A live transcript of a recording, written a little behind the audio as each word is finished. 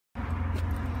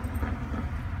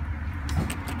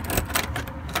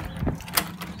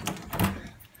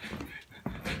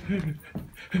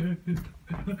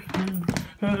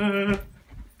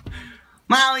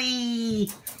Molly!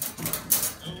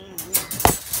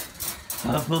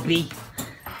 Oh, puppy.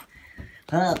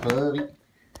 Oh, puppy.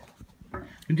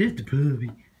 I'm just a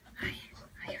puppy.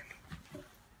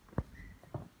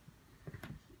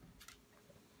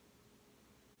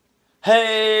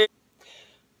 Hey!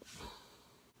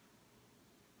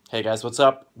 Hey guys, what's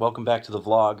up? Welcome back to the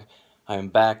vlog. I am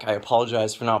back. I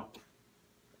apologize for not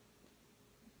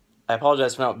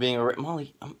being around.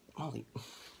 Molly.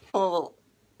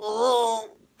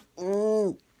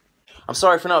 I'm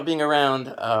sorry for not being around.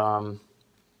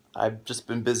 I've just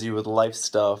been busy with life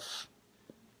stuff.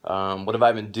 What have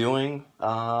I been doing?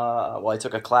 Well, I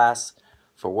took a class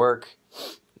for work.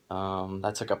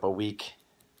 That took up a week,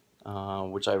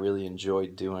 which I really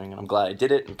enjoyed doing. I'm glad I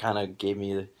did it, and kind of gave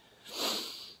me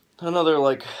another,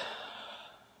 like,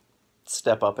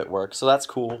 step up at work. So that's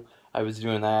cool. I was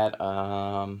doing that.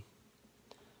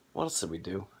 What else did we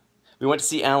do? We went to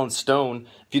see Alan Stone.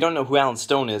 If you don't know who Alan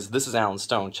Stone is, this is Alan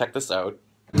Stone. Check this out.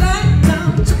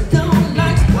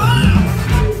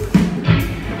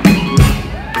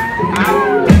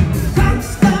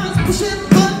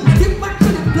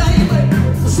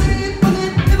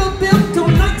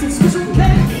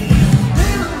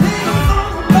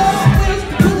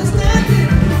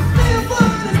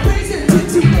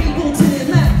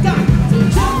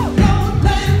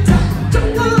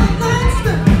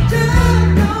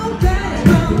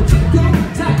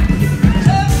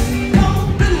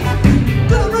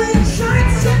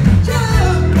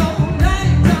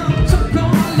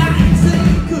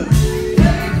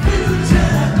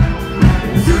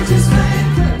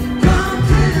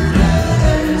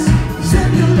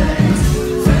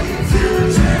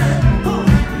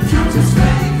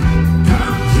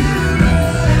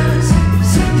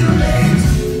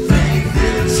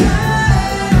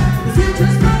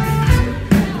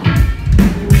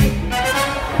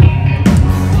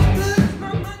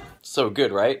 So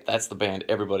good, right? That's the band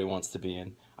everybody wants to be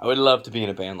in. I would love to be in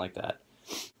a band like that.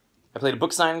 I played a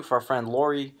book signing for our friend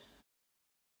Lori.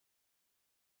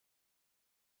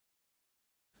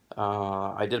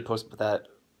 I did post that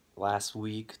last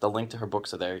week. The link to her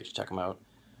books are there. You should check them out.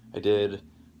 I did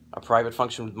a private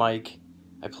function with Mike.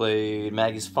 I played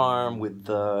Maggie's Farm with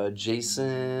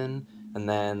Jason. And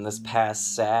then this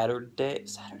past Saturday,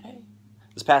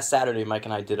 Mike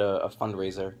and I did a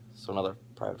fundraiser. So another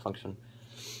private function.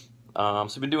 So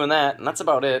we've been doing that, and that's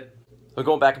about it. We're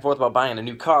going back and forth about buying a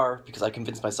new car, because I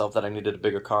convinced myself that I needed a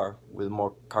bigger car with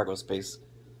more cargo space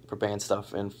for band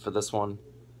stuff, and for this one.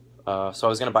 So I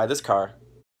was going to buy this car,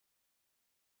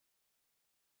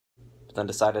 but then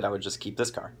decided I would just keep this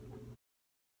car.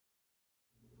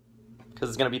 Because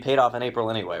it's going to be paid off in April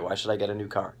anyway. Why should I get a new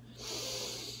car?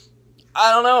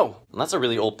 I don't know. And that's a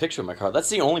really old picture of my car. That's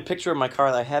the only picture of my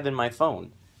car that I have in my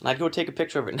phone. And I'd go take a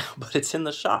picture of it now, but it's in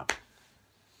the shop.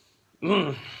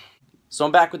 So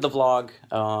I'm back with the vlog.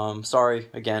 Sorry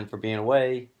again for being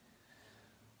away.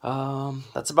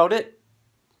 That's about it.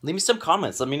 Leave me some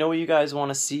comments. Let me know what you guys want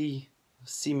to see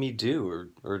me do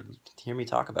or hear me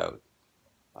talk about.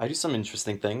 I do some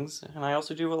interesting things, and I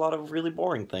also do a lot of really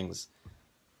boring things.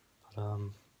 But,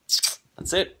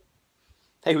 that's it.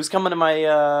 Hey, who's coming to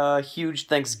my huge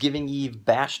Thanksgiving Eve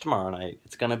bash tomorrow night?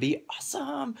 It's gonna be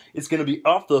awesome. It's gonna be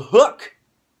off the hook.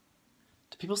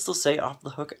 People still say off the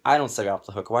hook? I don't say off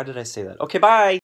the hook. Why did I say that? Okay, bye!